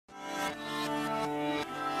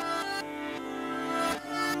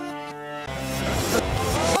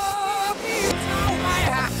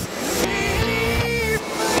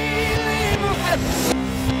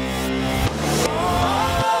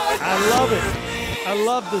I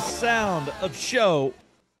love the sound of show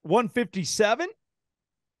 157.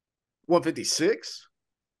 156?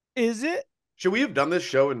 Is it? Should we have done this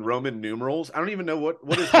show in Roman numerals? I don't even know what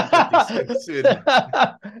is 156 in.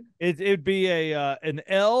 It'd be an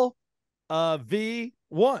L V1.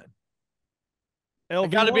 I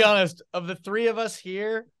got to be honest, of the three of us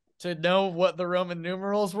here to know what the Roman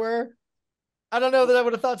numerals were, I don't know that I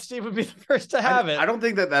would have thought Steve would be the first to have it. I don't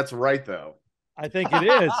think that's right, though. I think it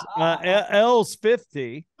is. L's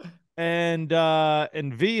 50 and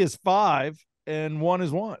V is 5 and 1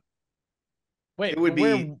 is 1. Wait, it would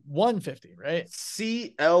be 150, right?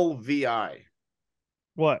 CLVI.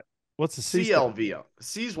 What? What's the C? CLVI.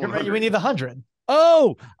 C's 100. We need the 100.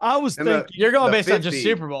 Oh, I was thinking you're going based 50. on just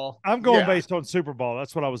Super Bowl. I'm going based on Super Bowl.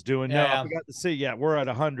 That's what I was doing. Yeah, no, I forgot to see. Yeah, we're at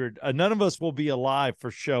 100. None of us will be alive for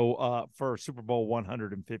Super Bowl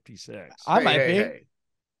 156. I might be.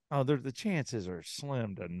 Oh, the chances are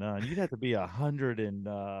slim to none. You'd have to be 100 and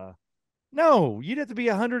no, you'd have to be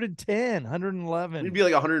 110, 111. You'd be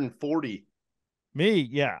like 140. Me,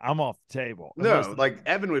 yeah, I'm off the table. No, like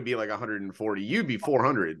Evan would be like 140. You'd be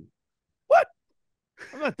 400. What?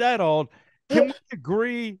 I'm not that old. Can we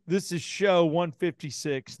agree this is show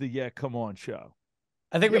 156, the Yeah Come On show?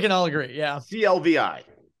 I think we can all agree, yeah. CLVI.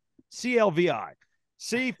 CLVI.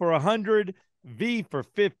 C for 100, V for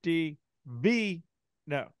 50,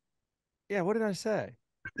 no. Yeah, what did I say?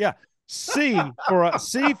 Yeah, C for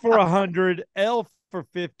 100, L for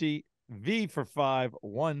 50, V for 5,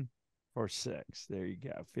 1 for 6. There you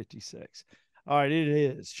go, 56. All right, it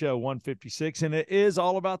is show 156, and it is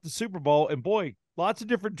all about the Super Bowl. And boy, lots of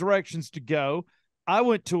different directions to go. I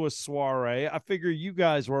went to a soiree. I figure you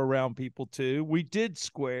guys were around people too. We did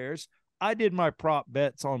squares. I did my prop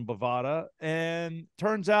bets on Bovada, and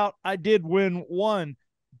turns out I did win one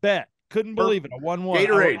bet. Couldn't believe it. I won one.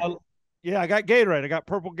 Gatorade. I got Gatorade. I got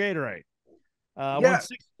purple Gatorade. I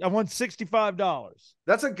won $65.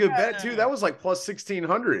 That's a good bet too. That was like plus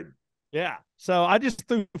 1,600. Yeah. So I just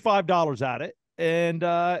threw $5 at it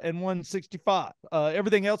and won 65.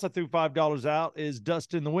 Everything else I threw $5 out is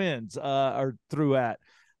dust in the winds or threw at.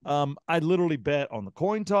 I literally bet on the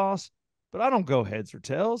coin toss, but I don't go heads or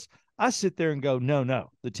tails. I sit there and go,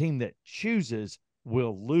 no. The team that chooses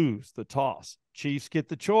will lose the toss. Chiefs get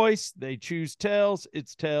the choice. They choose tails.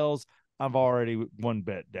 It's tails. I've already one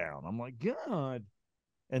bet down. I'm like, God.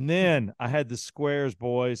 And then I had the squares,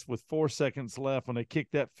 boys, with 4 seconds left. When they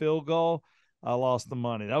kicked that field goal, I lost the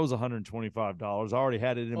money. That was $125. I already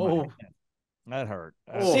had it in my hand. That hurt.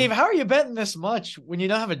 Steve, how are you betting this much when you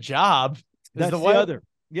don't have a job? That's the other.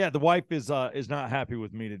 Yeah, the wife is not happy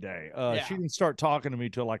with me today. She didn't start talking to me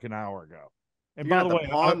till like an hour ago. And by the way,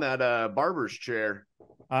 on that barber's chair.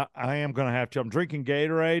 I am going to have to. I'm drinking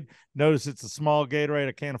Gatorade. Notice it's a small Gatorade.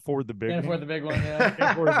 I can't afford the big one. Can't afford the big one, yeah.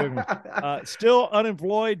 Can't afford the big one. Still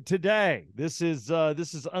unemployed today. This is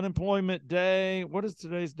unemployment day. What is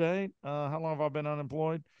today's date? How long have I been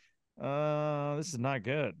unemployed? This is not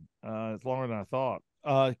good. It's longer than I thought.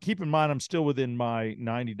 Keep in mind, I'm still within my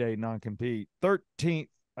 90-day non-compete. 13th,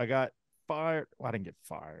 I got fired. Well, I didn't get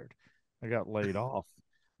fired. I got laid off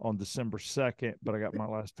on December 2nd, but I got my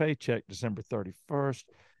last paycheck December 31st.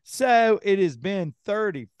 So it has been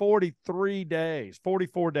 43 days,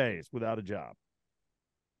 44 days without a job.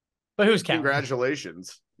 But who's counting?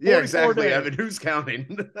 Congratulations. Yeah, exactly, days. Evan. Who's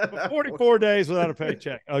counting? 44 days without a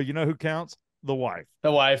paycheck. Oh, you know who counts? The wife.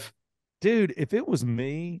 The wife. Dude, if it was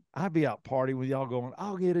me, I'd be out partying with y'all going,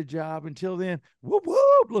 I'll get a job. Until then, whoop,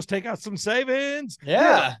 whoop, let's take out some savings.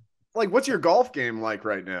 Yeah. Like, what's your golf game like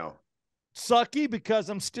right now? Sucky because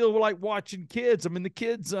I'm still like watching kids. I'm in the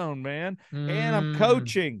kid zone, man. And I'm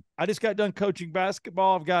coaching. I just got done coaching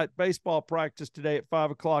basketball. I've got baseball practice today at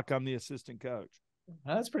 5:00. I'm the assistant coach.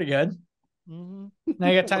 That's pretty good. Now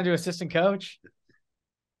you got time to assistant coach.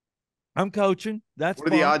 I'm coaching. What are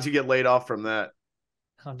the odds you get laid off from that?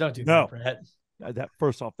 Oh, don't do that, Brett. That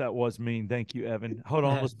first off, that was mean. Thank you, Evan. Hold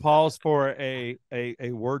on. Let's pause for a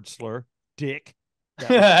word slur. Dick.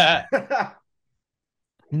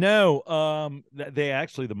 No, they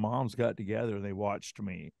actually, the moms got together and they watched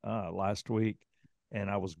me last week, and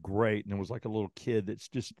I was great. And it was like a little kid that's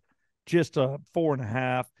just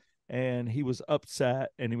 4.5, and he was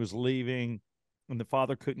upset and he was leaving, and the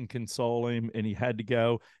father couldn't console him, and he had to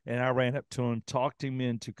go. And I ran up to him, talked him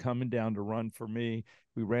into coming down to run for me.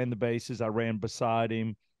 We ran the bases. I ran beside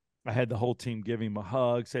him. I had the whole team give him a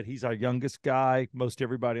hug, said he's our youngest guy. Most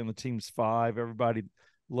everybody on the team's 5. Everybody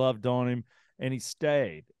loved on him. And he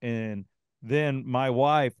stayed. And then my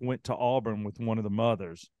wife went to Auburn with one of the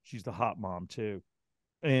mothers. She's the hot mom too.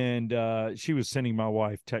 And she was sending my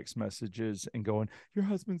wife text messages and going, "Your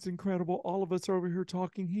husband's incredible. All of us are over here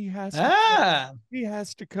talking. He has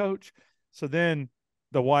to coach." So then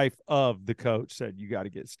the wife of the coach said, "You got to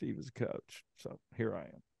get Steve as a coach." So here I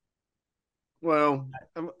am. Well,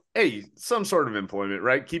 hey, some sort of employment,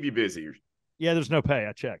 right? Keep you busy. Yeah, there's no pay.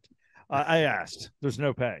 I checked. I asked. There's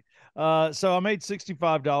no pay. So I made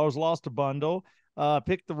 $65, lost a bundle,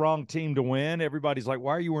 picked the wrong team to win. Everybody's like,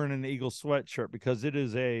 "Why are you wearing an Eagles sweatshirt?" Because it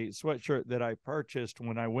is a sweatshirt that I purchased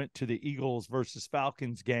when I went to the Eagles versus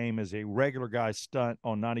Falcons game as a regular guy stunt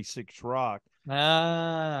on 96 Rock.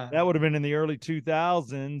 That would have been in the early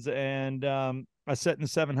 2000s. And I sat in the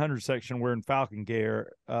 700 section wearing Falcon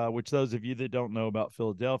gear, which those of you that don't know about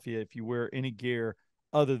Philadelphia, if you wear any gear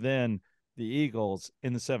other than the Eagles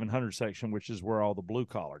in the 700 section, which is where all the blue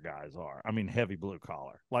collar guys are. I mean, heavy blue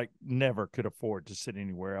collar, like never could afford to sit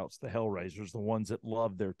anywhere else. The Hellraisers, the ones that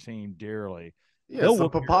love their team dearly. Yeah, it's the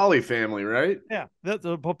Papali family, right? Yeah, the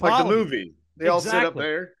Papali. Like the movie. They all sit up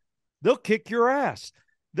there. They'll kick your ass.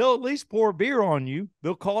 They'll at least pour beer on you.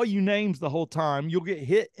 They'll call you names the whole time. You'll get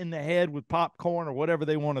hit in the head with popcorn or whatever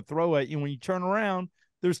they want to throw at you. When you turn around,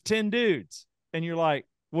 there's 10 dudes. And you're like,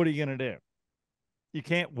 what are you going to do? You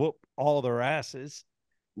can't whoop all their asses.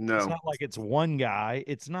 No. It's not like it's one guy.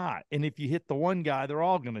 It's not. And if you hit the one guy, they're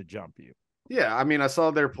all going to jump you. Yeah, I mean, I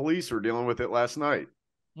saw their police were dealing with it last night.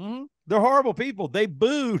 Mm-hmm. They're horrible people. They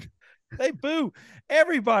booed. They boo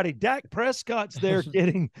everybody. Dak Prescott's there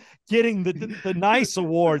getting the nice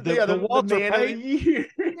award, the Walter Man of the Year.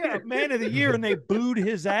 Yeah, Man of the Year, and they booed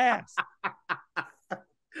his ass.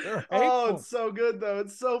 Oh, it's so good though.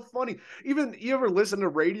 It's so funny. Even you ever listen to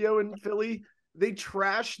radio in Philly? They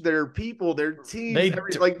trash their people, their teams.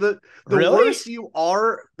 Like the really? worse you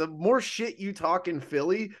are, the more shit you talk in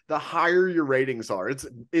Philly, the higher your ratings are. It's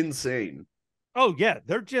insane. Oh yeah,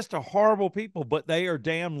 they're just a horrible people, but they are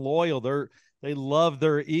damn loyal. They love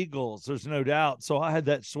their Eagles. There's no doubt. So I had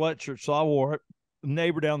that sweatshirt, so I wore it. The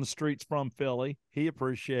neighbor down the street's from Philly. He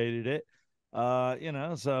appreciated it.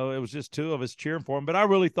 So it was just two of us cheering for them. But I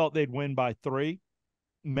really thought they'd win by 3,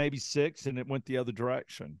 maybe 6, and it went the other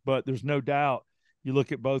direction. But there's no doubt. You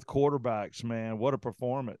look at both quarterbacks, man. What a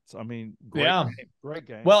performance! I mean, great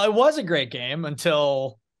game. Well, it was a great game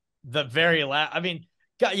until the very last. I mean,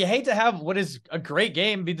 God, you hate to have what is a great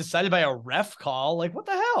game be decided by a ref call. Like, what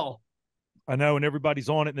the hell? I know, and everybody's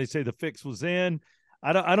on it, and they say the fix was in.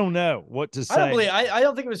 I don't know what to say. I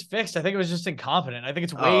don't think it was fixed. I think it was just incompetent. I think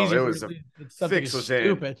it's way easier. It was fix was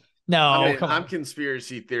stupid. In. No, I'm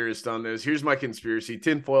conspiracy theorist on this. Here's my conspiracy.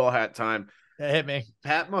 Tinfoil hat time. Hit me.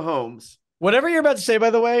 Pat Mahomes. Whatever you're about to say, by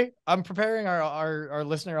the way, I'm preparing our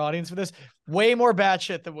listener audience for this. Way more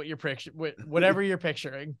batshit than what you're picturing. Whatever you're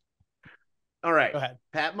picturing. All right. Go ahead.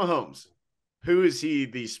 Pat Mahomes. Who is he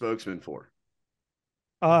the spokesman for?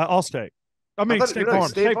 Allstate. I mean, State Farm.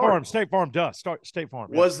 State Farm. State Farm.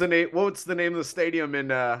 What's the name? What's the name of the stadium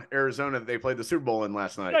in Arizona that they played the Super Bowl in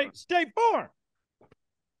last night? State Farm.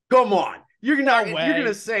 Come on. You're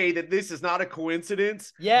gonna say that this is not a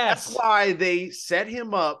coincidence? Yes. That's why they set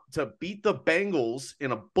him up to beat the Bengals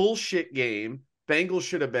in a bullshit game. Bengals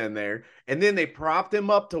should have been there. And then they propped him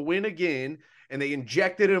up to win again. And they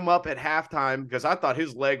injected him up at halftime because I thought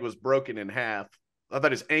his leg was broken in half. I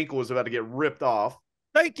thought his ankle was about to get ripped off.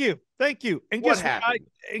 Thank you. And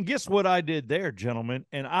guess what I did there, gentlemen?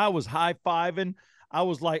 And I was high-fiving. I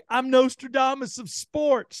was like, I'm Nostradamus of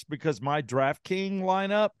sports, because my DraftKings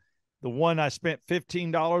lineup, the one I spent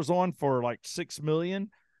 $15 on for like $6 million,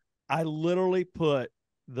 I literally put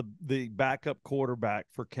the backup quarterback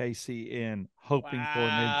for KC in, hoping for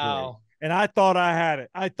an injury. And I thought I had it.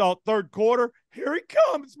 I thought third quarter, here he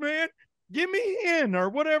comes, man. Give me Hen or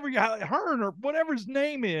whatever, Hearn or whatever his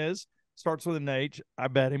name is. Starts with an H. I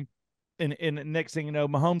bet him. And next thing you know,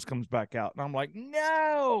 Mahomes comes back out. And I'm like,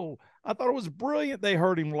 no. I thought it was brilliant they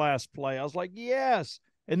hurt him last play. I was like, yes.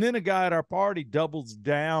 And then a guy at our party doubles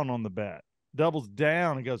down on the bet. Doubles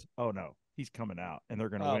down and goes, oh, no, he's coming out, and they're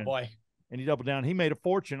going to win. Oh, boy. And he doubled down. He made a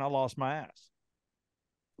fortune. I lost my ass.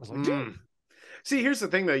 I was like, See, here's the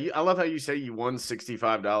thing, though. I love how you say you won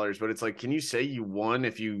 $65, but it's like, can you say you won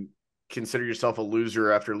if you consider yourself a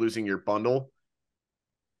loser after losing your bundle?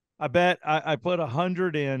 I bet I put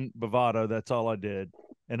 100 in Bovado. That's all I did.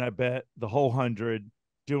 And I bet the whole 100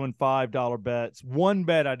 doing $5 bets. One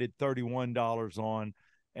bet I did $31 on.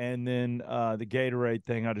 And then the Gatorade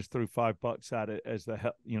thing, I just threw $5 at it as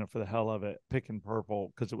for the hell of it, picking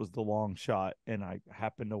purple because it was the long shot. And I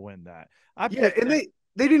happened to win that.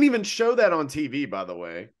 They didn't even show that on TV, by the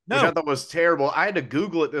way, which I thought was terrible. I had to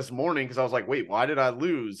Google it this morning because I was like, wait, why did I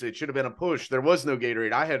lose? It should have been a push. There was no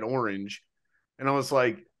Gatorade. I had orange. And I was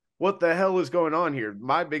like, what the hell is going on here?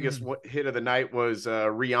 My biggest hit of the night was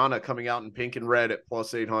Rihanna coming out in pink and red at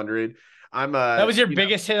plus 800. That was your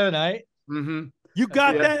biggest hit of the night? Mm-hmm. You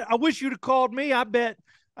got that? I wish you'd have called me. I bet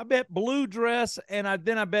blue dress, and I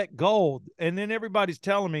bet gold. And then everybody's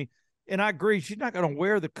telling me, and I agree, she's not going to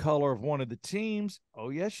wear the color of one of the teams. Oh,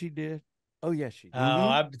 yes, she did. Oh, yes, she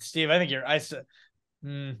did. Steve, I think you're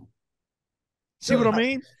See what I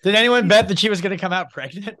mean? Did anyone bet that she was going to come out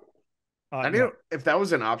pregnant? I mean, if that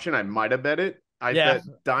was an option, I might have bet it. I bet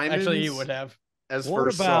diamonds. Actually, you would have. As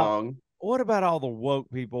first song. What about all the woke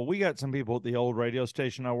people? We got some people at the old radio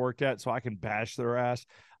station I worked at, so I can bash their ass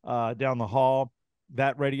down the hall.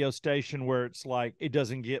 That radio station where it's like it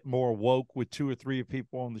doesn't get more woke with 2 or 3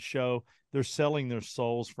 people on the show. They're selling their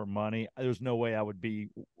souls for money. There's no way I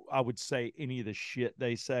would say any of the shit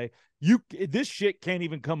they say. This shit can't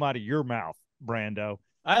even come out of your mouth, Brando.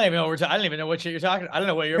 I don't even know I don't even know what shit you're talking. I don't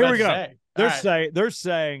know what you're about to say. They're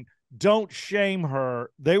saying don't shame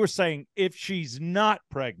her. They were saying if she's not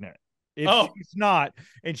pregnant, she's not,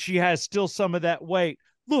 and she has still some of that weight.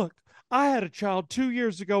 Look, I had a child 2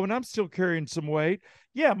 years ago, and I'm still carrying some weight.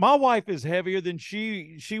 Yeah, my wife is heavier than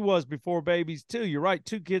she was before babies too. You're right.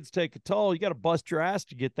 2 kids take a toll. You got to bust your ass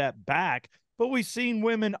to get that back. But we've seen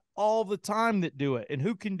women all the time that do it, and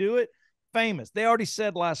who can do it? Famous. They already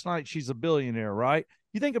said last night she's a billionaire, right?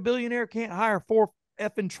 You think a billionaire can't hire 4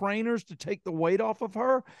 effing trainers to take the weight off of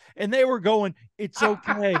her? And they were going, it's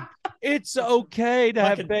okay. It's okay to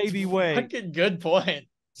have baby weight. Fucking good point.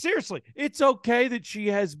 Seriously, it's okay that she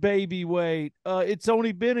has baby weight. It's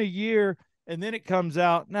only been a year. And then it comes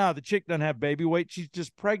out, no, the chick doesn't have baby weight. She's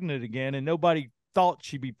just pregnant again. And nobody thought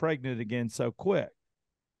she'd be pregnant again so quick.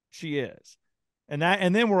 She is. And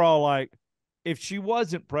then we're all like, if she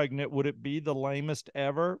wasn't pregnant, would it be the lamest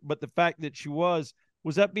ever? But the fact that she was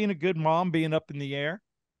that being a good mom, being up in the air?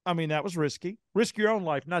 I mean, that was risky. Risk your own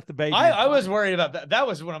life, not the baby. I was worried about that. That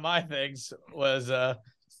was one of my things was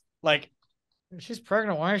like, she's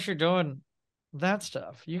pregnant. Why is she doing that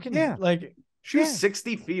stuff? You can she was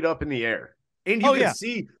 60 feet up in the air. And you can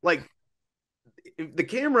see like the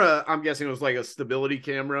camera, I'm guessing it was like a stability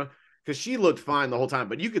camera because she looked fine the whole time,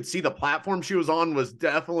 but you could see the platform she was on was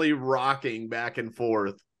definitely rocking back and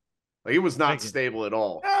forth. Like it was not stable at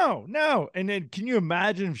all. No. And then can you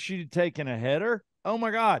imagine if she'd have taken a header? Oh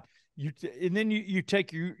my God. And then you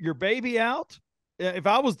take your baby out. If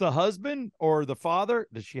I was the husband or the father,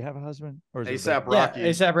 does she have a husband? Or is ASAP Rocky? Yeah,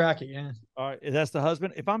 ASAP Rocky, yeah. All right, that's the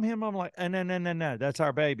husband. If I'm him, I'm like, no. That's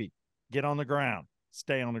our baby. Get on the ground.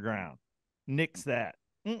 Stay on the ground. Nix that.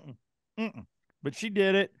 But she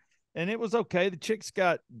did it. And it was okay. The chick's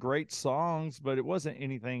got great songs, but it wasn't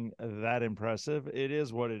anything that impressive. It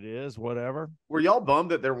is what it is, whatever. Were y'all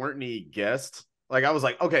bummed that there weren't any guests? Like, I was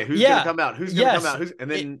like, okay, who's going to come out? Who's going to come out?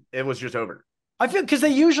 And then it was just over. I feel because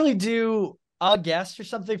they usually do a guest or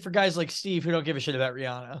something for guys like Steve who don't give a shit about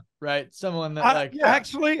Rihanna, right? Someone that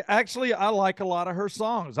Actually, I like a lot of her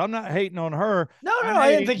songs. I'm not hating on her. No,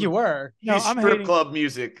 I didn't think you were. No, I'm strip club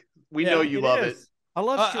music. We know you love it. I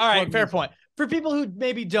love all right, fair point. For people who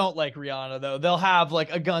maybe don't like Rihanna, though, they'll have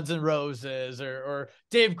like a Guns N' Roses or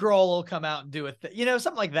Dave Grohl will come out and do it.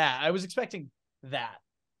 Something like that. I was expecting that.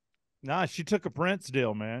 Nah, she took a Prince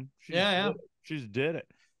deal, man. She just did it.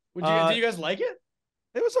 Did you guys like it?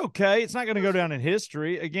 It was okay. It's not going to go down in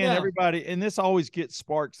history. Again, everybody, and this always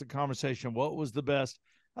sparks the conversation. What was the best?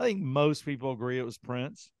 I think most people agree it was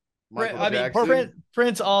Prince.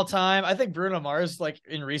 Prince all time. I think Bruno Mars, like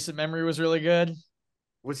in recent memory, was really good.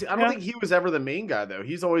 I don't think he was ever the main guy though.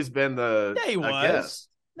 He's always been the guest.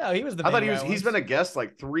 No, he was the main guy. I thought he's been a guest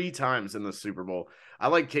like 3 times in the Super Bowl. I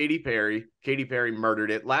like Katy Perry. Katy Perry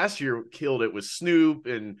murdered it. Last year killed it with Snoop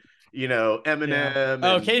and Eminem. Yeah.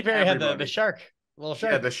 Oh, Katy Perry had the shark. Little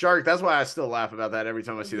shark. Yeah, the shark. That's why I still laugh about that every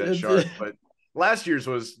time I see that shark. But last year's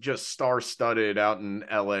was just star-studded out in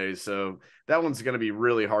LA. So that one's going to be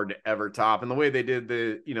really hard to ever top. And the way they did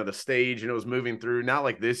the stage and it was moving through, not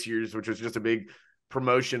like this year's, which was just a big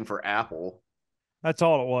promotion for Apple. That's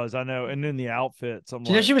all it was. I know. And then the outfits.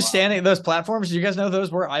 She was standing at those platforms. Do you guys know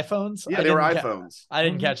those were iPhones? Yeah, they were iPhones. I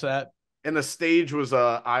didn't catch that. And the stage was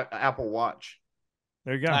Apple Watch.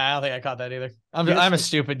 There you go. I don't think I caught that either. I'm a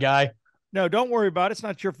stupid guy. No, don't worry about it. It's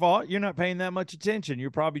not your fault. You're not paying that much attention.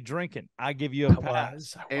 You're probably drinking. I give you a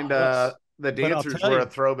pass. And the dancers were a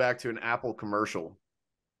throwback to an Apple commercial.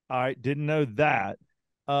 All right. Didn't know that.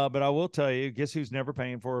 But I will tell you, guess who's never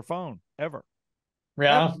paying for her phone ever?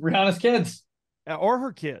 Rihanna's kids. Or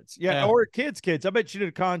her kids. Yeah. Or her kids. I bet she did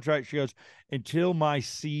a contract. She goes, until my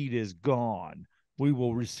seed is gone, we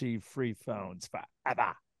will receive free phones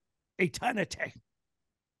forever. Eternity.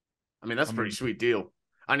 I mean, that's a pretty sweet deal.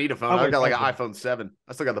 I need a phone. I I've wish got like I an did. iPhone 7.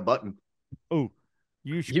 I still got the button. Oh,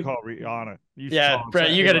 you should You- call Rihanna. You should Yeah, call and Brett,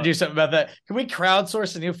 say, you "Hey, got to look, do something about that. Can we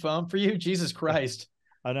crowdsource a new phone for you? Jesus Christ.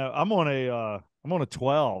 I know I'm on a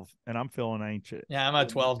 12 and I'm feeling ancient Yeah, I'm a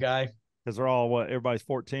 12 guy. because they're all what everybody's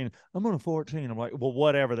 14. I'm on a 14. I'm like, well,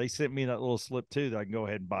 whatever. They sent me that little slip too that I can go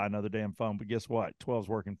ahead and buy another damn phone. But guess what? 12's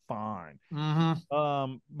working fine.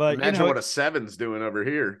 But Imagine what a 7's doing over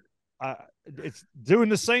here. it's doing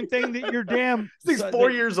the same thing that your damn. This thing's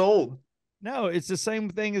 4 years old. No, it's the same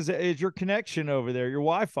thing as your connection over there, your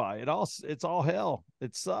Wi-Fi. It's all hell.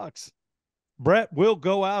 It sucks. Brett will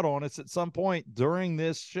go out on us at some point during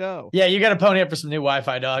this show. Yeah, you got to pony up for some new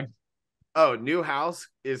Wi-Fi, dog. Oh, new house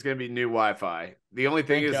is going to be new Wi-Fi. The only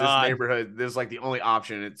thing Thank is God. this neighborhood, this is like the only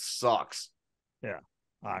option. It sucks. Yeah,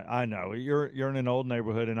 I know. You're in an old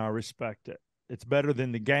neighborhood, and I respect it. It's better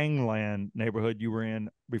than the gangland neighborhood you were in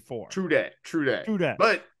before. True that.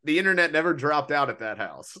 But the internet never dropped out at that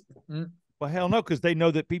house. Well, hell no, because they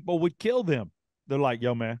know that people would kill them. They're like,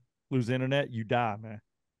 yo, man, lose the internet, you die, man.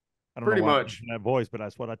 I don't Pretty know why much. I'm using that voice, but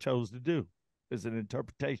that's what I chose to do. Is an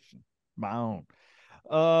interpretation, my own.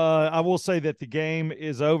 I will say that the game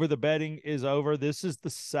is over. The betting is over. This is the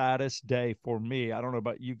saddest day for me. I don't know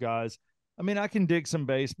about you guys. I mean, I can dig some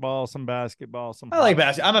baseball, some basketball, some. I like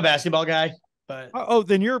basketball. I'm a basketball guy, but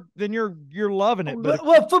then you're loving it. But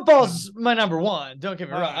well, football's my number one. Don't get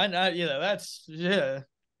me wrong. That's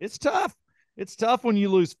It's tough. It's tough when you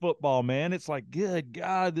lose football, man. It's like, good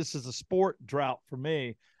God, this is a sport drought for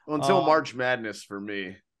me. Well, until March Madness for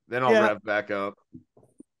me. Then I'll rev back up.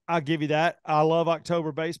 I'll give you that. I love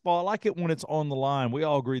October baseball. I like it when it's on the line. We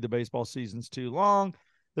all agree the baseball season's too long.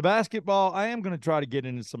 The basketball, I am going to try to get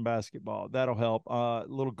into some basketball. That'll help. A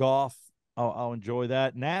little golf, I'll enjoy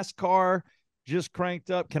that. NASCAR just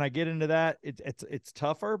cranked up. Can I get into that? It's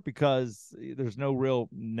tougher because there's no real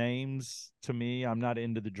names to me. I'm not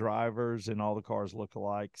into the drivers, and all the cars look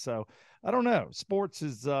alike. So I don't know. Sports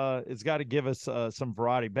is it's got to give us some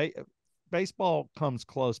variety. Baseball comes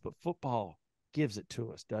close, but football gives it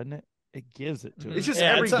to us, doesn't it? It gives it to us. It's just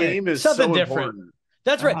every game is something so different. important.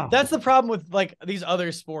 That's right. That's the problem with like these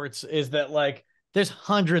other sports is that like there's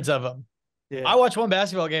hundreds of them. Yeah. I watch one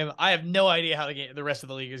basketball game. I have no idea how the rest of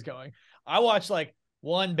the league is going. I watch like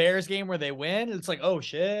one Bears game where they win. It's like, oh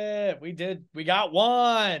shit, we got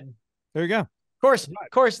one. There you go. Of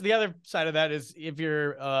course, the other side of that is if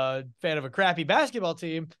you're a fan of a crappy basketball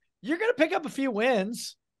team, you're gonna pick up a few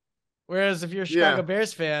wins. Whereas if you're a Chicago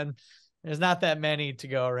Bears fan, there's not that many to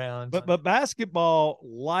go around. But basketball,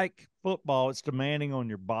 like football, it's demanding on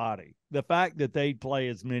your body. The fact that they play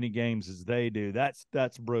as many games as they do,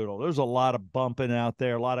 that's brutal. There's a lot of bumping out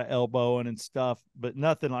there, a lot of elbowing and stuff, but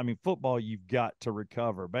nothing. I mean, football, you've got to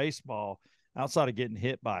recover. Baseball, outside of getting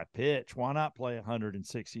hit by a pitch, why not play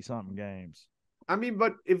 160-something games? I mean,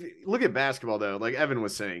 but if look at basketball, though, like Evan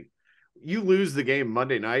was saying, you lose the game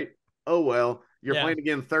Monday night. Oh, well. You're playing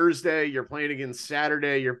again Thursday. You're playing again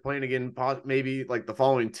Saturday. You're playing again maybe like the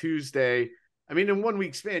following Tuesday. I mean, in 1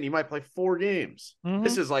 week span, you might play 4 games. Mm-hmm.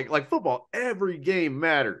 This is like football. Every game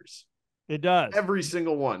matters. It does. Every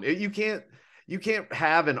single one. You can't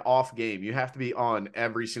have an off game. You have to be on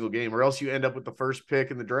every single game, or else you end up with the first pick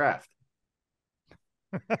in the draft.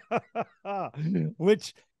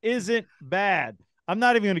 Which isn't bad. I'm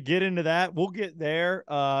not even going to get into that. We'll get there.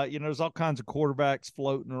 There's all kinds of quarterbacks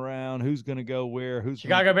floating around. Who's going to go where?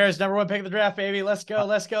 Chicago Bears number 1 pick of the draft, baby. Let's go.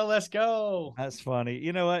 Let's go. Let's go. That's funny.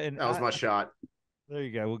 You know what? And that was my shot. There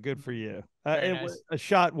you go. Well, good for you. It was a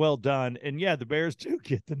shot well done. And yeah, the Bears do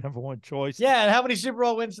get the number 1 choice. Yeah. And how many Super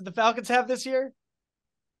Bowl wins did the Falcons have this year?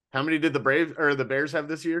 How many did the Bears have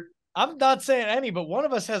this year? I'm not saying any, but one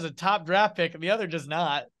of us has a top draft pick and the other does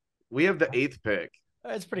not. We have the 8th pick.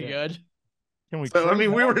 That's pretty good. I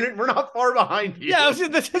mean, we're not far behind you. Yeah, this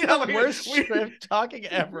is the worst script talking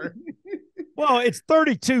ever. Well, it's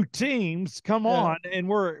 32 teams. Come on, and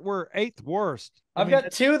we're 8th worst. I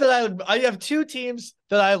have 2 teams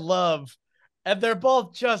that I love, and they're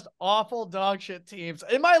both just awful dog shit teams.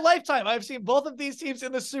 In my lifetime, I've seen both of these teams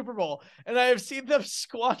in the Super Bowl, and I have seen them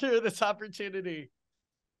squander this opportunity.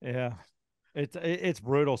 Yeah. It's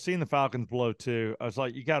brutal. Seeing the Falcons blow 2, I was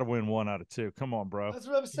like, you got to win 1 out of 2. Come on, bro. That's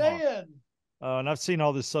what I'm saying. And I've seen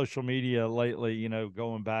all this social media lately,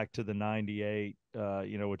 going back to the 98,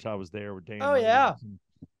 which I was there with Dan. Oh, yeah. And,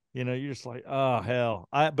 you're just like, oh, hell.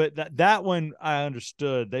 But that one I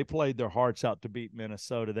understood. They played their hearts out to beat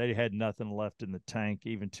Minnesota. They had nothing left in the tank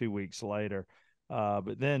even 2 weeks later.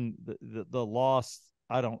 But then the loss,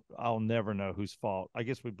 I'll never know whose fault. I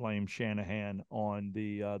guess we blame Shanahan on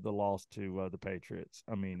the loss to the Patriots.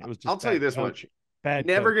 I mean, it was just I'll tell you this much. Bad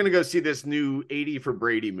Never coach. going to go see this new 80 for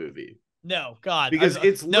Brady movie. No, God. Because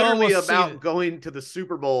it's no one literally will see about it. going to the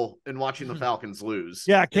Super Bowl and watching the Falcons lose.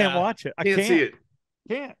 Yeah, I can't Yeah. watch it. I Can't see it.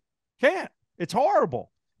 Can't. It's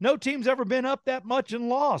horrible. No team's ever been up that much and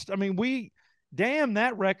lost. I mean, damn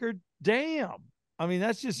that record. Damn. I mean,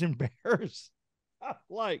 that's just embarrassing.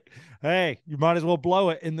 Like, hey, you might as well blow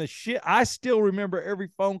it. And the shit, I still remember every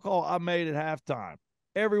phone call I made at halftime.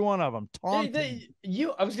 Every one of them. Taunting.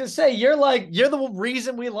 I was gonna say, you're the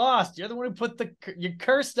reason we lost. You're the one who you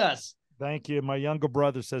cursed us. Thank you. My younger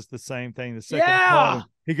brother says the same thing. The second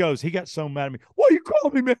he goes, he got so mad at me. What are you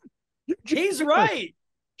calling me, man? He's right.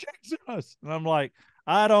 Jesus. And I'm like,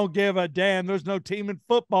 I don't give a damn. There's no team in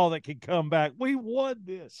football that can come back. We won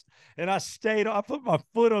this. And I put my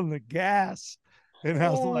foot on the gas. And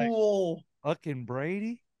I was like, fucking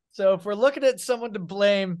Brady. So if we're looking at someone to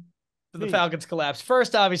blame for the Falcons collapse,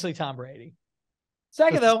 first, obviously, Tom Brady.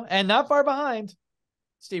 Second, though, and not far behind,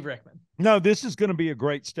 Steve Rickman. No, this is going to be a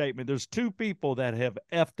great statement. There's two people that have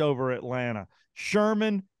effed over Atlanta,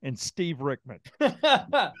 Sherman and Steve Rickman. That's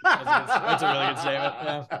a really good statement.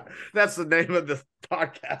 Yeah. That's the name of the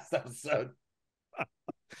podcast episode.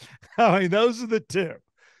 I mean, those are the two.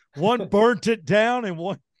 One burnt it down and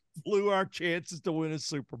one blew our chances to win a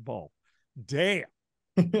Super Bowl. Damn.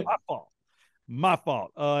 My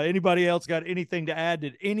fault. Anybody else got anything to add?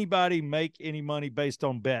 Did anybody make any money based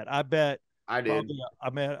on bet? I bet I did.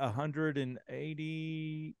 I'm at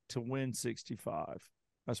 180 to win 65.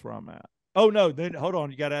 That's where I'm at. Oh, no. Then hold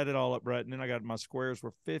on. You got to add it all up, Brett. And then I got my squares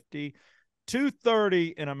were 50,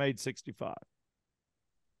 230, and I made 65.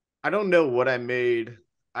 I don't know what I made.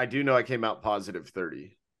 I do know I came out positive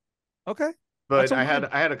 30. Okay. But I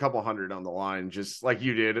had a couple hundred on the line, just like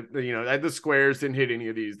you did. You know, I had the squares, didn't hit any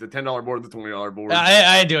of these. The $10 board, the $20 board.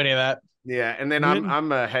 I didn't do any of that. Yeah, and then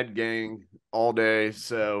I'm a head gang all day,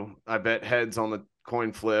 so I bet heads on the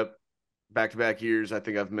coin flip. Back-to-back years, I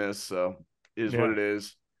think I've missed. So it is what it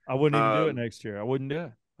is. I wouldn't even do it next year. I wouldn't do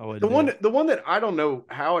it. The one that I don't know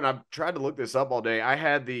how, and I've tried to look this up all day. I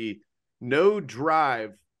had the no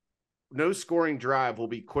scoring drive will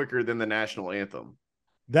be quicker than the national anthem.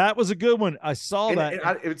 That was a good one. I saw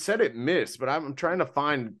that. It said it missed, but I'm trying to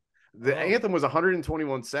find the anthem was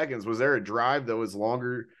 121 seconds. Was there a drive that was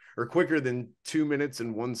longer or quicker than 2 minutes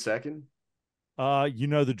and 1 second?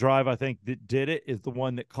 The drive I think that did it is the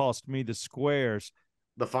one that cost me the squares.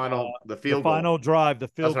 The final drive, the field goal.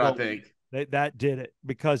 That's what I think. That did it,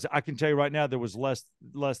 because I can tell you right now there was less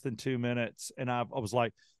than 2 minutes, and I was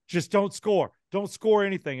like, just don't score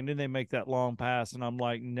anything. And then they make that long pass, and I'm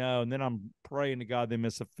like, no. And then I'm praying to God they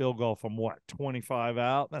miss a field goal from 25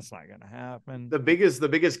 out. That's not going to happen. The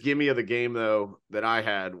biggest gimme of the game though that I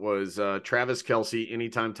had was Travis Kelce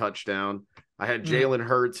anytime touchdown. I had Jalen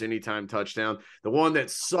Hurts anytime touchdown. The one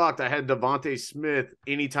that sucked, I had Devontae Smith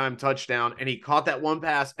anytime touchdown, and he caught that one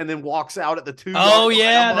pass and then walks out at the 2 yard line. Oh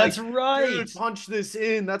yeah, that's right. Dude, punch this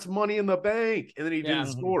in. That's money in the bank. And then he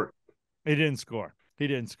didn't score. He didn't score.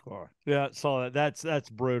 Yeah, saw that. That's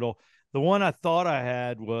brutal. The one I thought I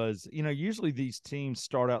had was, usually these teams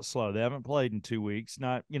start out slow. They haven't played in 2 weeks.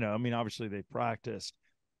 Obviously they practiced,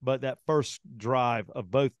 but that first drive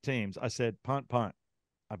of both teams, I said punt.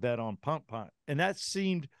 I bet on punt. And that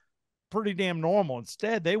seemed pretty damn normal.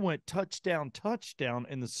 Instead, they went touchdown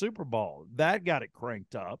in the Super Bowl. That got it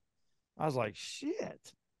cranked up. I was like,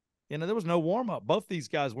 shit. There was no warm-up. Both these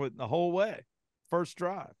guys went the whole way. First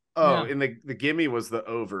drive. Oh, yeah. And the gimme was the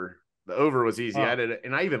over. The over was easy. I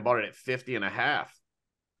even bought it at 50.5.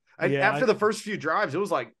 After the first few drives, it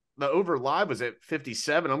was like the over live was at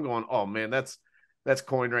 57. I'm going, oh man, that's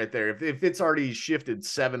coin right there. If it's already shifted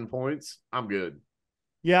 7 points, I'm good.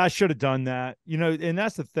 Yeah, I should have done that. And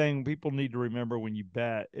that's the thing people need to remember when you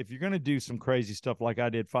bet. If you're going to do some crazy stuff like I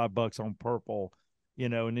did, $5 on purple,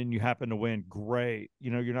 and then you happen to win, great.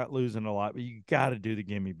 You're not losing a lot, but you got to do the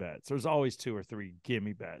gimme bets. There's always 2 or 3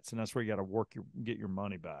 gimme bets, and that's where you got to get your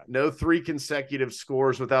money back. No 3 consecutive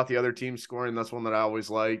scores without the other team scoring. That's one that I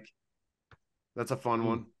always like. That's a fun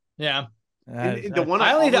one. Yeah. The one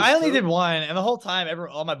I only did one, and the whole time,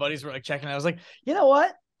 all my buddies were like checking. I was like, you know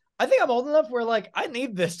what? I think I'm old enough where I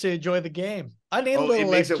need this to enjoy the game. I need a little.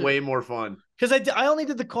 It makes it way more fun. Because I only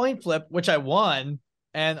did the coin flip, which I won.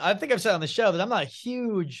 And I think I've said on the show that I'm not a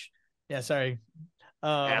huge, asshole,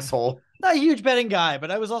 not a huge betting guy,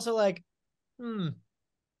 but I was also like,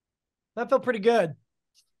 that felt pretty good.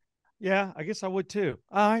 Yeah, I guess I would too.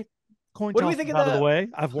 All right, coin toss out of the way.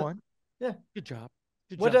 I've won. Yeah, good job.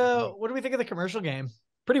 What do we think of the commercial game?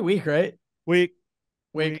 Pretty weak, right? Weak.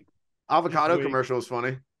 Avocado commercial was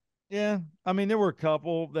funny. Yeah, I mean there were a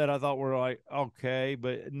couple that I thought were like okay,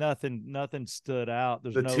 but nothing stood out.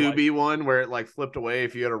 There's the Tubi one where it flipped away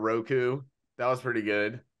if you had a Roku. That was pretty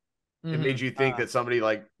good. It made you think that somebody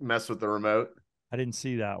like messed with the remote. I didn't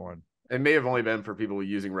see that one. It may have only been for people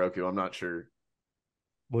using Roku. I'm not sure.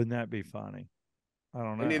 Wouldn't that be funny? I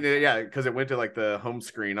don't know. And then, yeah, because it went to like the home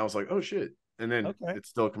screen. I was like, oh shit. And then Okay. it's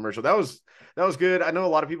still a commercial. That was good. I know a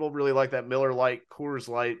lot of people really like that Miller Lite, Coors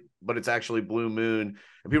Light, but it's actually Blue Moon.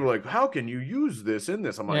 And people are like, how can you use this in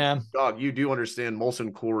this? I'm like, dog, you do understand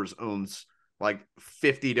Molson Coors owns like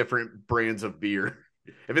 50 different brands of beer.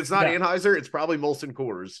 If it's not Anheuser, it's probably Molson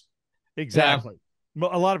Coors. Exactly. Yeah.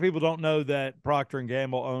 A lot of people don't know that Procter and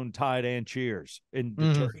Gamble own Tide and Cheers in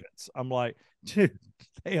detergents. I'm like, dude,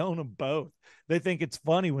 they own them both. They think it's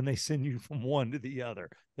funny when they send you from one to the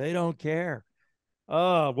other. They don't care.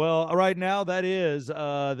 Well, right now that is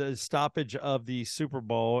the stoppage of the Super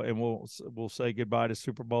Bowl, and we'll say goodbye to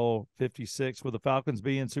Super Bowl 56. Will the Falcons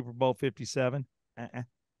be in Super Bowl 57? I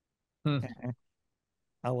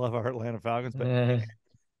love our Atlanta Falcons, but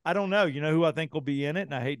I don't know. You know who I think will be in it,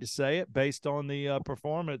 and I hate to say it, based on the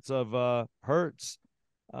performance of Hurts.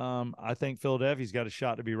 I think Philadelphia's got a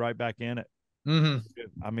shot to be right back in it.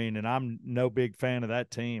 I mean, and I'm no big fan of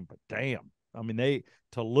that team, but damn, I mean,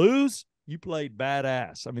 to lose. You played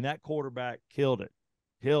badass. I mean, that quarterback killed it.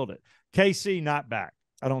 KC not back.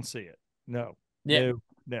 I don't see it. No. No.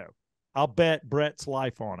 I'll bet Brett's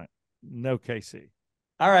life on it. No KC.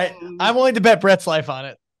 All right. I'm willing to bet Brett's life on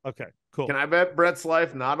it. Okay, cool. Can I bet Brett's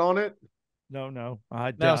life not on it? No. No,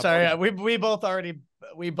 sorry. We both already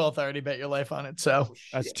bet your life on it. So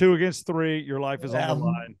that's 2 against 3. Your life is on the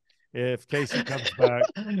line. If Casey comes back,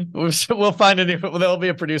 we'll find a new. There'll be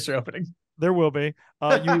a producer opening. There will be.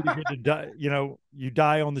 You either get to die, you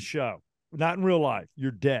die on the show. Not in real life.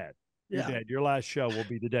 You're dead. You're dead. Your last show will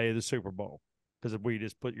be the day of the Super Bowl because we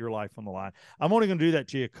just put your life on the line. I'm only going to do that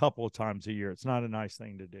to you a couple of times a year. It's not a nice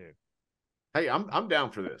thing to do. Hey, I'm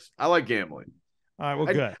down for this. I like gambling. All right, well,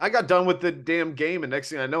 good. I got done with the damn game, and next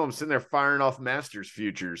thing I know, I'm sitting there firing off Masters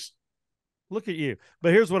futures. Look at you.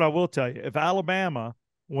 But here's what I will tell you. If Alabama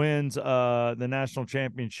wins the national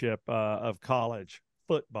championship of college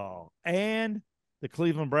football and the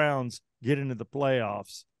Cleveland Browns get into the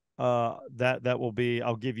playoffs, that will be,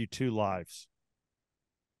 I'll give you 2 lives.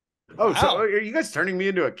 Oh, wow. So are you guys turning me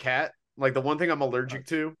into a cat? Like the one thing I'm allergic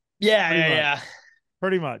to? Yeah.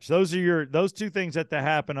 Pretty much. Those are those 2 things that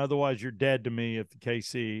happen. Otherwise, you're dead to me if the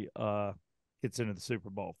KC gets into the Super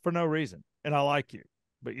Bowl for no reason. And I like you,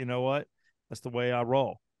 but you know what? That's the way I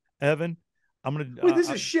roll. Evan, I'm gonna. Wait, this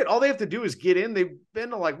is shit. All they have to do is get in. They've been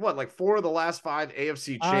to like 4 of the last 5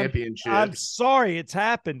 AFC championships. I'm sorry, it's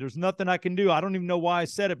happened. There's nothing I can do. I don't even know why I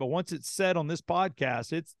said it, but once it's said on this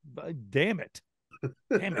podcast, it's damn it. Just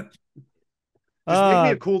make me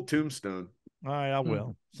a cool tombstone. All right, I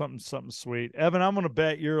will. Something sweet. Evan, I'm going to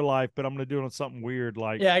bet your life, but I'm going to do it on something weird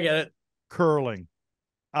like I get it. Curling.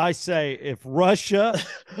 I say if Russia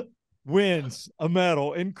wins a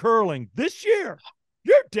medal in curling this year,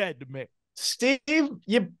 you're dead to me. Steve,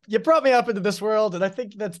 you brought me up into this world, and I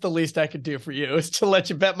think that's the least I could do for you is to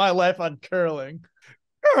let you bet my life on curling.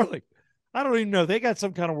 Curling. I don't even know. They got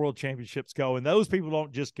some kind of world championships going. Those people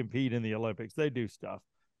don't just compete in the Olympics. They do stuff.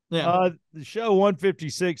 Yeah. The show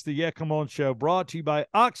 156, the Yeah Come On Show, brought to you by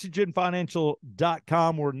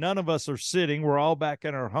OxygenFinancial.com, where none of us are sitting. We're all back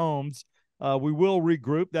in our homes. We will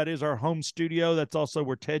regroup. That is our home studio. That's also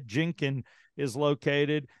where Ted Jenkins is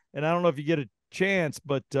located. And I don't know if you get a chance,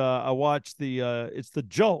 but I watched it's the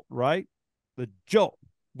Jolt, right? The Jolt.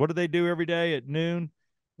 What do they do every day at noon?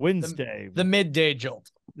 Wednesday. The midday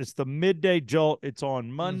Jolt. It's the midday Jolt. It's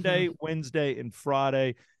on Monday, Wednesday, and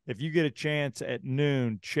Friday. If you get a chance at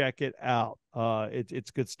noon, check it out. It's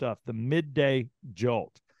good stuff. The midday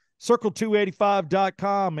Jolt.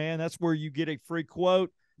 Circle285.com, man. That's where you get a free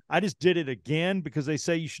quote. I just did it again because they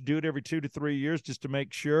say you should do it every 2 to 3 years just to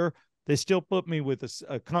make sure. They still put me with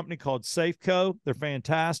a company called Safeco. They're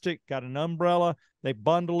fantastic. Got an umbrella. They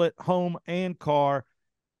bundle it, home and car.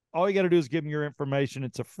 All you got to do is give them your information.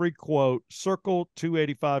 It's a free quote.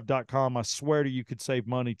 Circle285.com. I swear to you could save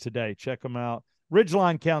money today. Check them out.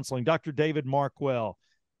 Ridgeline Counseling, Dr. David Markwell.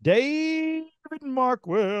 David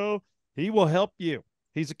Markwell, he will help you.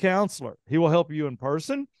 He's a counselor. He will help you in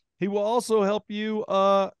person. He will also help you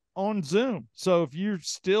on Zoom. So if you're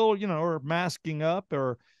still, are masking up,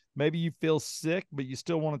 or maybe you feel sick, but you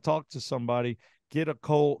still want to talk to somebody, get a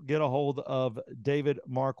hold of David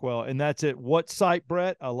Markwell. And that's it. What site,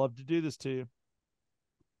 Brett? I love to do this to you.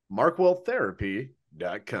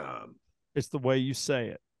 MarkwellTherapy.com. It's the way you say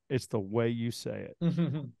it. It's the way you say it.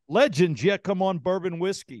 Legends, yeah, come on, bourbon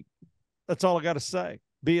whiskey. That's all I got to say.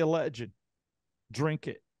 Be a legend. Drink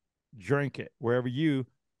it. Drink it. Wherever you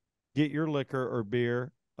get your liquor or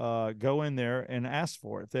beer, go in there and ask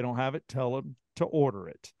for it. If they don't have it, tell them to order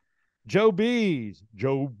it. Joe Bees.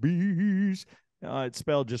 Joe Bees. It's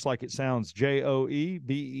spelled just like it sounds, Joebees.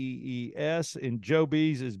 And Joe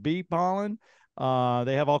Bees is bee pollen.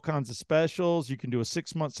 They have all kinds of specials. You can do a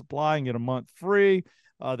 6-month supply and get a month free.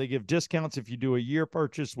 They give discounts if you do a year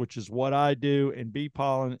purchase, which is what I do. And bee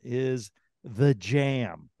pollen is the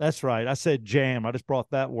jam. That's right. I said jam. I just brought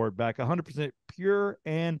that word back. 100% pure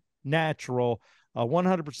and natural.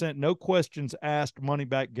 100% no questions asked, money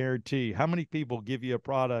back guarantee. How many people give you a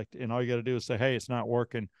product and all you got to do is say, hey, it's not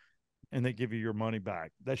working, and they give you your money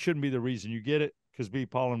back? That shouldn't be the reason you get it, because bee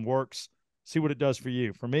pollen works. See what it does for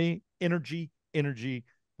you. For me, energy,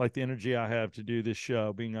 like the energy I have to do this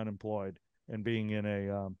show, being unemployed and being in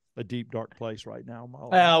a deep, dark place right now in my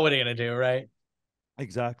life. Well, what are you going to do, right?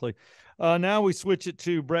 Exactly. Now we switch it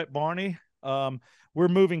to Brett Barney. We're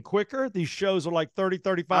moving quicker. These shows are like 30,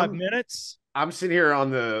 35 minutes. I'm sitting here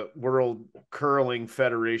on the World Curling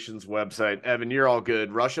Federation's website. Evan, you're all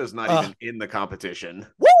good. Russia's not even in the competition.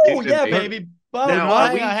 Woo! Yeah, baby. Well,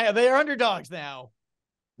 now, they are underdogs now.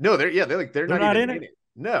 No, they're not even in it.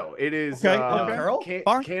 No, it is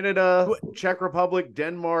Canada, Czech Republic,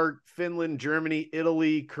 Denmark, Finland, Germany,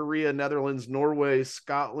 Italy, Korea, Netherlands, Norway,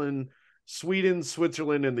 Scotland, Sweden,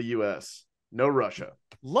 Switzerland, and the U.S. No Russia.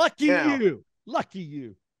 Lucky you.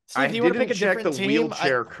 Steve, I didn't check the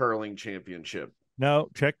wheelchair curling championship. No,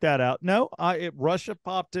 check that out. No, Russia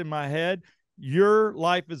popped in my head. Your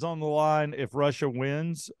life is on the line if Russia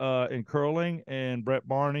wins in curling, and Brett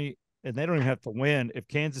Barney, and they don't even have to win. If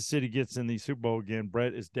Kansas City gets in the Super Bowl again,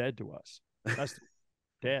 Brett is dead to us. That's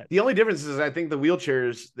dead. The only difference is I think the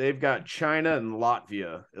wheelchairs, they've got China and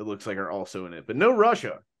Latvia, it looks like, are also in it, but no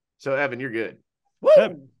Russia. So, Evan, you're good. Woo!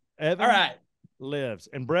 Evan, all right. Lives.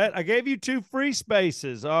 And Brett, I gave you 2 free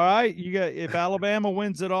spaces. All right. You got, if Alabama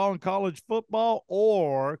wins it all in college football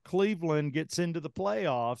or Cleveland gets into the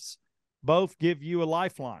playoffs, both give you a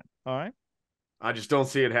lifeline. All right. I just don't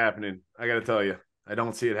see it happening. I got to tell you, I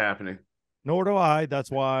don't see it happening. Nor do I. That's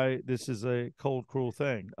why this is a cold, cruel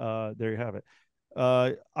thing. There you have it.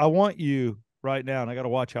 I want you right now, and I got to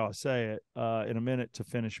watch how I say it in a minute to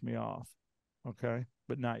finish me off. Okay.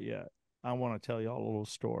 But not yet. I want to tell you all a little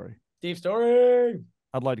story. Steve story.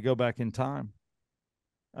 I'd like to go back in time.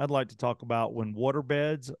 I'd like to talk about when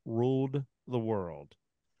waterbeds ruled the world.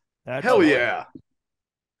 Hell yeah.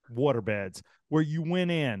 Waterbeds, where you went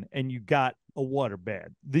in and you got a waterbed.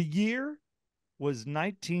 The year was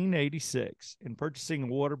 1986, and purchasing a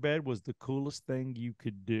waterbed was the coolest thing you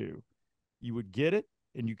could do. You would get it,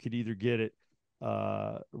 and you could either get it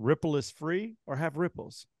ripple-less free or have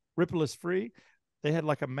ripples. Ripple-less free, they had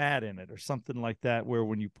like a mat in it or something like that, where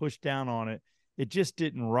when you push down on it, it just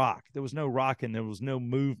didn't rock. There was no rocking. There was no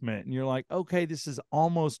movement. And you're like, okay, this is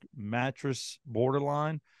almost mattress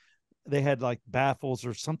borderline. They had like baffles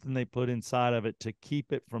or something they put inside of it to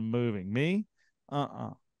keep it from moving. Me,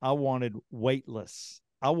 I wanted weightless.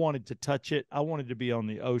 I wanted to touch it. I wanted to be on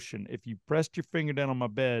the ocean. If you pressed your finger down on my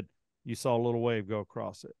bed, you saw a little wave go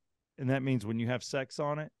across it. And that means when you have sex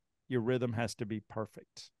on it, your rhythm has to be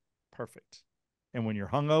perfect. Perfect. And when you're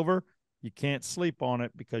hungover, you can't sleep on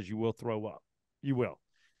it because you will throw up. You will.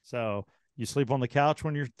 So you sleep on the couch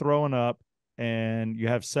when you're throwing up, and you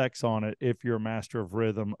have sex on it if you're a master of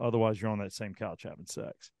rhythm. Otherwise, you're on that same couch having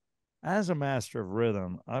sex. As a master of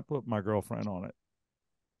rhythm, I put my girlfriend on it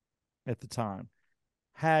at the time.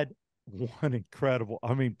 Had one incredible,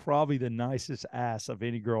 probably the nicest ass of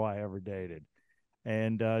any girl I ever dated.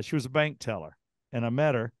 And she was a bank teller. And I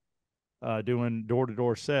met her doing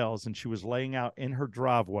door-to-door sales, and she was laying out in her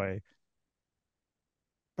driveway,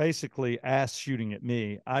 basically ass shooting at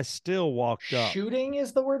me. I still walked up. Shooting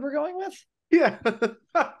is the word we're going with? Yeah.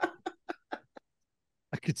 I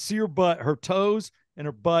could see her butt, her toes and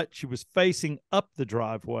her butt. She was facing up the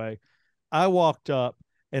driveway. I walked up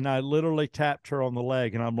and I literally tapped her on the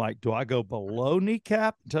leg, and I'm like, do I go below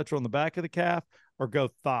kneecap and touch her on the back of the calf, or go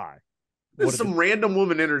thigh? There's some random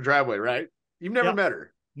woman in her driveway, right? You've never met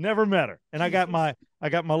her. Never met her. And I got my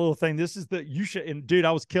little thing. This is and dude,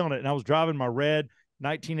 I was killing it. And I was driving my red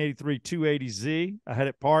 1983 280Z. I had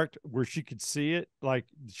it parked where she could see it. Like,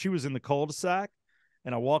 she was in the cul-de-sac,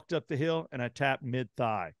 and I walked up the hill and I tapped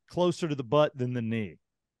mid-thigh, closer to the butt than the knee.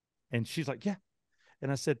 And she's like, yeah.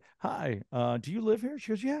 And I said, hi, do you live here? She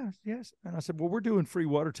goes, yes. And I said, well, we're doing free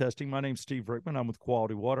water testing. My name's Steve Rickman. I'm with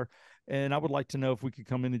Quality Water. And I would like to know if we could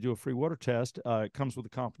come in and do a free water test. It comes with a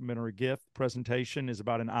complimentary gift. Presentation is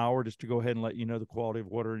about an hour just to go ahead and let you know the quality of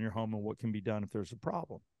water in your home and what can be done if there's a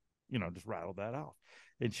problem. Just rattle that off.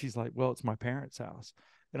 And she's like, well, it's my parents' house.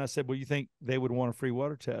 And I said, well, you think they would want a free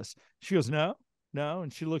water test? She goes, no.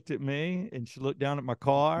 And she looked at me and she looked down at my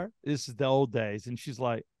car. This is the old days. And she's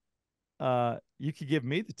like, you could give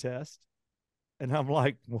me the test. And I'm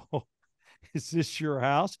like, well, is this your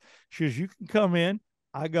house? She goes, you can come in.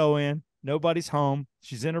 I go in. Nobody's home.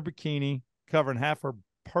 She's in her bikini, covering half her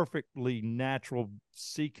perfectly natural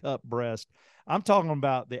C-cup breast. I'm talking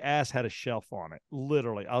about the ass had a shelf on it.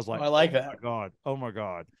 Literally. I was like, I like that. Oh my God. Oh my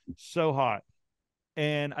God. So hot.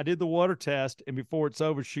 And I did the water test. And before it's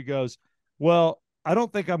over, she goes, well, I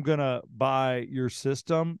don't think I'm going to buy your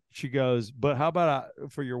system. She goes, but how about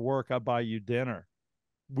for your work, I buy you dinner.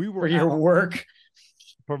 We were For your work.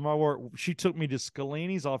 For my work. She took me to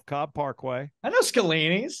Scalini's off Cobb Parkway. I know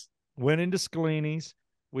Scalini's. Went into Scalini's.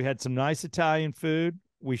 We had some nice Italian food.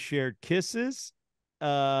 We shared kisses,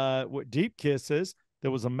 deep kisses.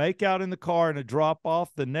 There was a makeout in the car and a drop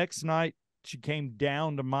off. The next night, she came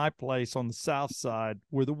down to my place on the south side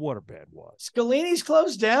where the waterbed was. Scalini's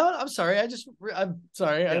closed down? I'm sorry. I'm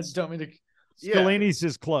sorry. Yes. I just don't mean to. Scalini's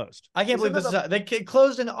is closed. I can't believe this is. They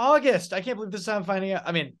closed in August. I can't believe this is how I'm finding out.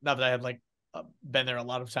 I mean, not that I have been there a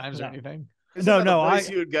lot of times or anything. Isn't that a place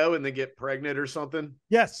you would go and then get pregnant or something?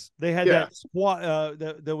 Yes, they had that squat.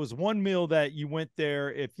 There was one meal that you went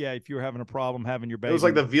there if you were having a problem having your baby. It was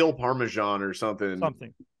like the veal parmesan or something.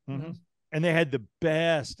 Mm-hmm. And they had the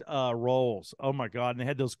best rolls. Oh my God! And they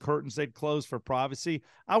had those curtains they'd close for privacy.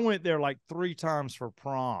 I went there like 3 times for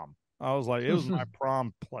prom. I was like, it was my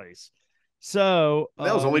prom place. So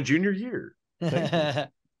that was only junior year. The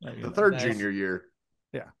third junior year.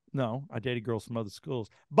 Yeah. No, I dated girls from other schools.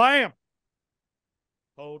 Bam.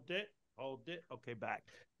 Hold it. Okay, back.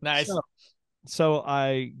 Nice. So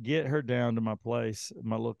I get her down to my place,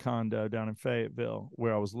 my little condo down in Fayetteville,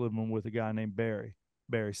 where I was living with a guy named Barry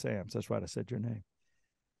Sams. That's right. I said your name.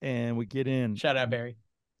 And we get in. Shout out, Barry.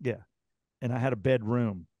 Yeah. And I had a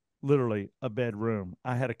bedroom, literally a bedroom.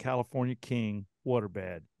 I had a California King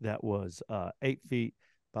waterbed that was 8 feet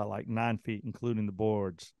by like 9 feet, including the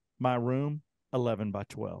boards. My room, 11 by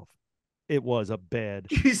 12. It was a bed.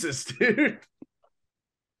 Jesus, dude.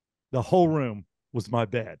 The whole room was my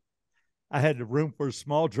bed. I had a room for a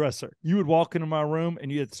small dresser. You would walk into my room and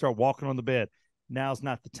you had to start walking on the bed. Now's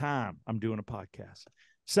not the time. I'm doing a podcast.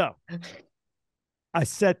 So I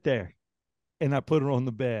sat there and I put her on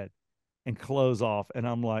the bed and clothes off. And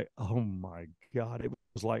I'm like, oh my God, it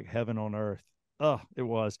was like heaven on earth. Oh, it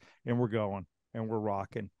was. And we're going and we're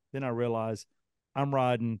rocking. Then I realized I'm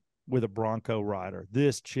riding with a Bronco rider.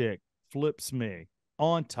 This chick flips me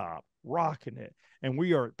on top, rocking it. And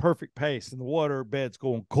we are at perfect pace. And the water bed's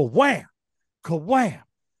going ka-wham, ka-wham,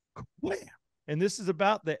 ka-wham. And this is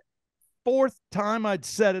about the 4th time I'd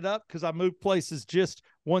set it up because I moved places just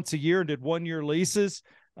once a year and did 1-year leases.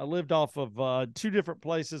 I lived off of 2 different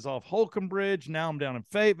places off Holcomb Bridge. Now I'm down in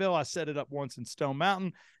Fayetteville. I set it up once in Stone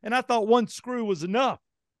Mountain. And I thought 1 screw was enough.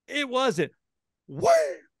 It wasn't.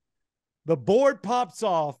 Wham! The board pops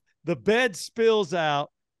off. The bed spills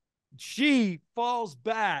out. She falls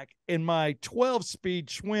back, and my 12-speed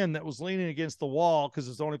Schwinn that was leaning against the wall because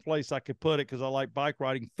it's the only place I could put it because I like bike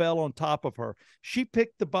riding, fell on top of her. She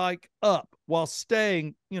picked the bike up while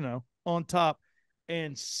staying, on top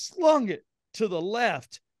and slung it to the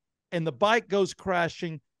left, and the bike goes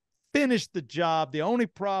crashing, finished the job. The only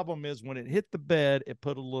problem is when it hit the bed, it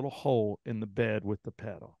put a little hole in the bed with the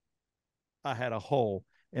pedal. I had a hole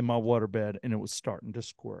in my waterbed, and it was starting to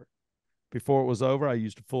squirt. Before it was over, I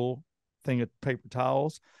used a full thing of paper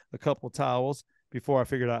towels, a couple of towels, before I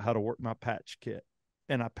figured out how to work my patch kit.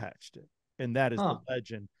 And I patched it. And that is the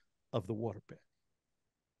legend of the waterbed.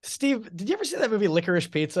 Steve, did you ever see that movie Licorice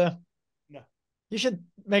Pizza? No. You should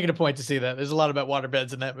make it a point to see that. There's a lot about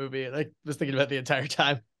waterbeds in that movie. I was thinking about the entire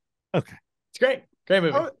time. Okay. It's great. Great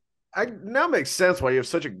movie. Now makes sense why you have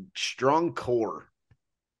such a strong core.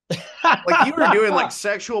 Like you were doing like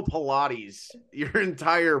sexual Pilates your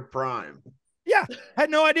entire prime. Yeah, had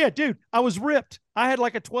no idea, dude. I was ripped. I had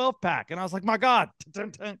like a 12-pack, and I was like, my God.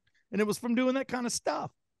 And it was from doing that kind of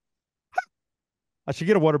stuff. I should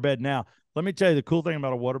get a waterbed now. Let me tell you the cool thing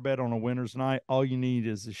about a waterbed on a winter's night, all you need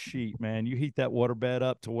is a sheet, man. You heat that waterbed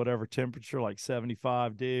up to whatever temperature, like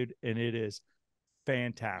 75, dude, and it is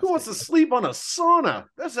fantastic. Who wants to sleep on a sauna?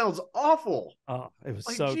 That sounds awful. Oh, it was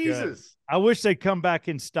like, so Jesus. Good. I wish they'd come back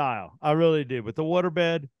in style. I really do. But the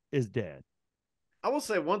waterbed is dead. I will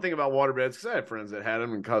say one thing about waterbeds, because I had friends that had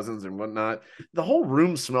them and cousins and whatnot. The whole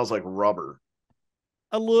room smells like rubber.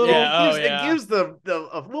 A little. Yeah, it gives a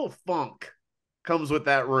little funk comes with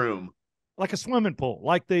that room. Like a swimming pool,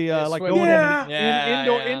 like the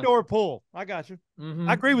indoor pool. I got you. Mm-hmm.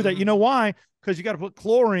 I agree with that. You know why? Because you got to put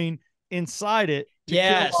chlorine inside it to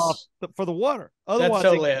kill off for the water. Otherwise,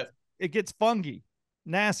 that's totally it gets fungy,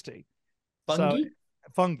 nasty. Fungi? So,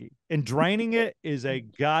 fungi, and draining it is a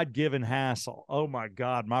God-given hassle. Oh my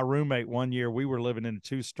God. My roommate one year, we were living in a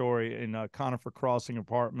 2-story in Conifer Crossing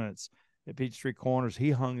apartments at Peachtree Corners.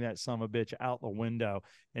 He hung that son of a bitch out the window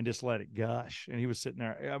and just let it gush. And he was sitting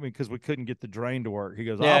there. I mean, because we couldn't get the drain to work. He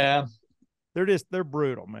goes, Yeah. they're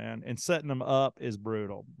brutal, man. And setting them up is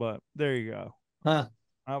brutal. But there you go. Huh.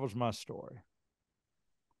 That was my story.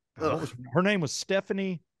 Her name was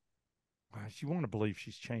Stephanie. If you want to believe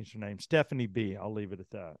she's changed her name, Stephanie B. I'll leave it at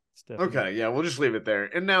that. Stephanie. Okay, yeah, we'll just leave it there.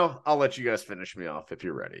 And now I'll let you guys finish me off if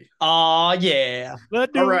you're ready. Oh, yeah.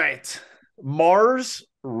 All right. Mars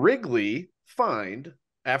Wrigley fined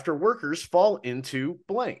after workers fall into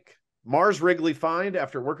blank. Mars Wrigley fined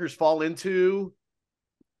after workers fall into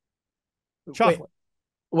chocolate.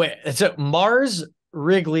 Wait, so Mars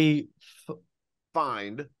Wrigley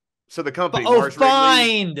fined. So the company, Mars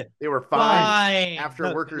fined. Wrigley, they were fined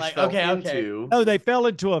after workers fell into. No, they fell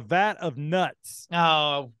into a vat of nuts.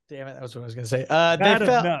 Oh, damn it! That was what I was going to say. Vat of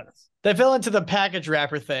nuts. They fell into the package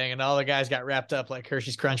wrapper thing, and all the guys got wrapped up like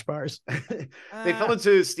Hershey's Crunch bars. They fell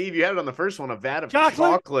into, Steve, you had it on the first one, a vat of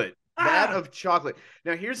chocolate. Vat of chocolate.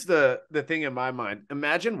 Now, here's the thing in my mind.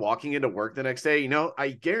 Imagine walking into work the next day. You know, I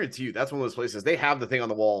guarantee you that's one of those places. They have the thing on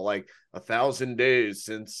the wall, like 1,000 days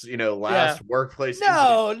since, last workplace.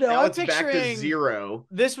 No, now I'm it's back to 0.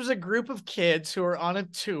 This was a group of kids who were on a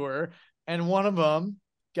tour, and one of them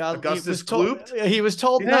Augustus Gloop. He was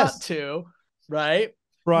told not to, right?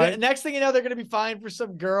 Right. Next thing you know, they're going to be fined for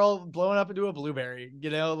some girl blowing up into a blueberry.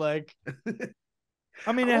 Like.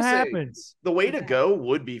 I mean, it happens. The way to go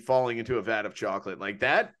would be falling into a vat of chocolate like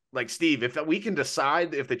that. Like, Steve, if we can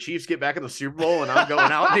decide if the Chiefs get back in the Super Bowl and I'm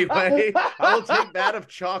going out anyway, I will take vat of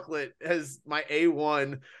chocolate as my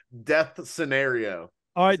A1 death scenario.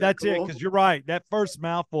 All right, that's cool? It, because you're right. That first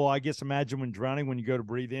mouthful, I guess, imagine when drowning, when you go to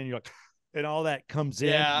breathe in, you're like, and all that comes in,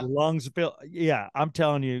 your lungs feel. Yeah, I'm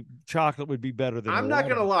telling you, chocolate would be better than I'm not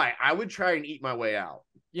going to lie. I would try and eat my way out.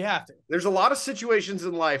 You have to. There's a lot of situations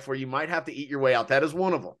in life where you might have to eat your way out. That is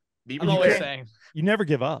one of them. I'm always saying. You never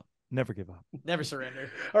give up. Never give up. Never surrender.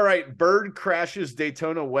 All right. Bird crashes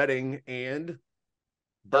Daytona wedding and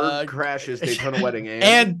crashes Daytona wedding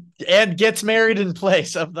and gets married in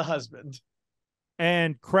place of the husband.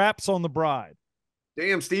 And craps on the bride.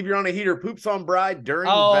 Damn, Steve, you're on a heater. Poops on bride during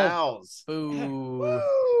vows. Boo.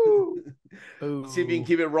 Let's see if you can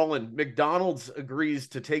keep it rolling. McDonald's agrees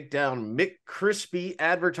to take down McCrispy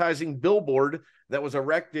advertising billboard that was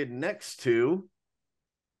erected next to.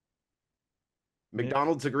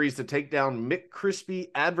 McDonald's agrees to take down McCrispy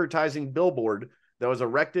advertising billboard that was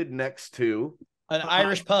erected next to an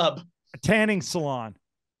Irish pub, a tanning salon,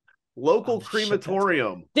 local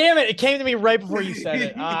crematorium. Damn it! It came to me right before you said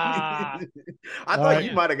it. I thought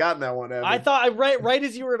you might have gotten that one, Evan. I thought right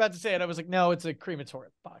as you were about to say it, I was like, no, it's a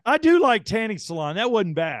crematorium. Fuck. I do like tanning salon. That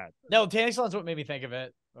wasn't bad. No, tanning salon's what made me think of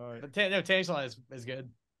it. All right. But tanning salon is good.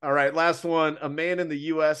 All right, last one. A man in the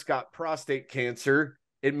U.S. got prostate cancer.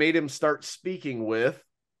 It made him start speaking with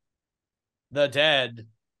the dead.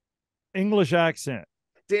 English accent.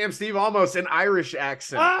 Damn, Steve, almost an Irish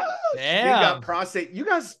accent. Damn. He got prostate. You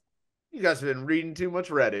guys have been reading too much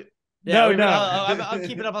Reddit. Yeah, no. I'm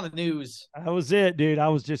keeping up on the news. That was it, dude. I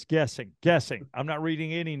was just guessing. I'm not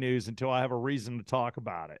reading any news until I have a reason to talk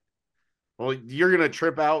about it. Well, you're going to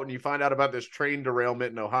trip out when you find out about this train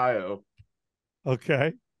derailment in Ohio.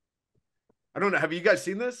 Okay. I don't know. Have you guys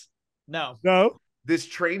seen this? No. This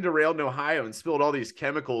train derailed in Ohio and spilled all these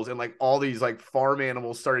chemicals, and like all these like farm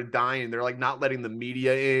animals started dying. They're like not letting the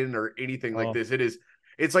media in or anything like this.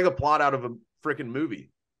 It's like a plot out of a freaking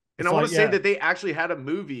movie. And I want to say that they actually had a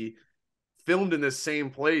movie filmed in this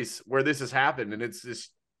same place where this has happened. And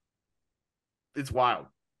it's wild.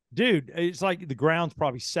 Dude, it's like the ground's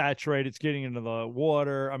probably saturated. It's getting into the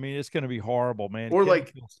water. I mean, it's going to be horrible, man. Or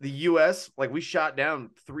like the U.S., like we shot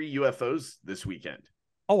down 3 UFOs this weekend.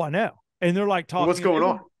 Oh, I know. And they're like talking. What's going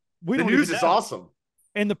on? The news is awesome.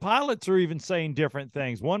 And the pilots are even saying different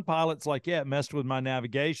things. One pilot's like, yeah, it messed with my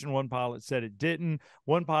navigation. One pilot said it didn't.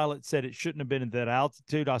 One pilot said it shouldn't have been at that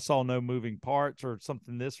altitude. I saw no moving parts or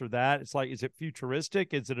something, this or that. It's like, is it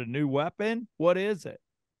futuristic? Is it a new weapon? What is it?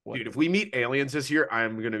 Dude, if we meet aliens this year,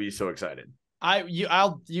 I'm going to be so excited. I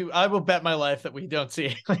will bet my life that we don't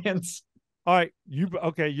see aliens. All right,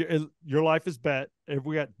 your life is bet. If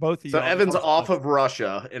we got both of you. So Evan's off of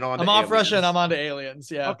Russia and on. I'm off Russia and I'm on to aliens.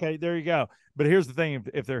 Yeah. Okay, there you go. But here's the thing: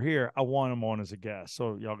 if they're here, I want them on as a guest.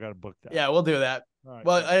 So y'all got to book that. Yeah, we'll do that. Right.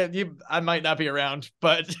 Well, I might not be around,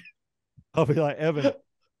 but I'll be like, Evan,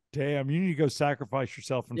 damn, you need to go sacrifice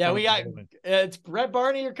yourself. We got it's Brett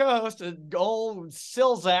Barney, your co-host, and old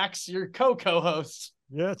Silzax, your co-host.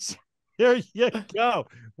 Yes, there you go.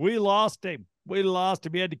 We lost him. We lost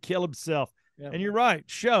him. He had to kill himself. Yeah. And you're right.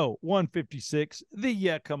 Show 156, the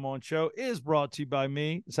Yeah Come On Show, is brought to you by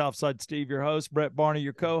me, Southside Steve, your host, Brett Barney,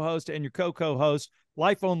 your co-host, and your co-host,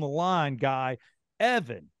 Life on the Line guy,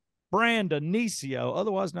 Evan Brandonicio,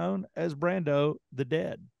 otherwise known as Brando the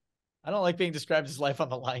Dead. I don't like being described as Life on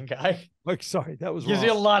the Line guy. Like, sorry, that was Gives wrong.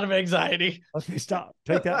 you a lot of anxiety. Okay, stop.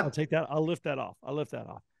 Take that. I'll take that. I'll lift that off.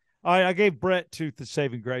 All right, I gave Brett Tooth the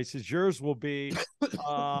saving graces. Yours will be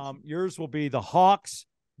the Hawks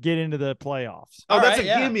get into the playoffs. Oh, that's a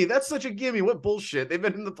gimme. That's such a gimme. What bullshit. They've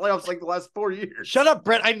been in the playoffs like the last 4 years. Shut up,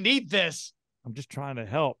 Brett. I need this. I'm just trying to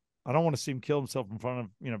help. I don't want to see him kill himself in front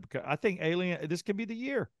of, because I think this could be the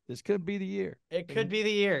year. This could be the year. It could be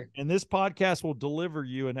the year. And this podcast will deliver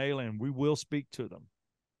you an alien. We will speak to them.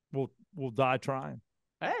 We'll die trying.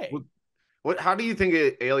 Hey. How do you think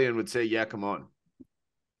an alien would say, yeah, come on?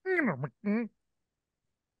 All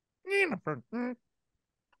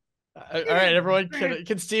right, everyone.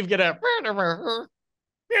 Can Steve get a?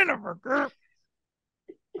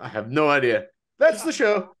 I have no idea. That's the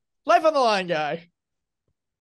show. Life on the Line guy.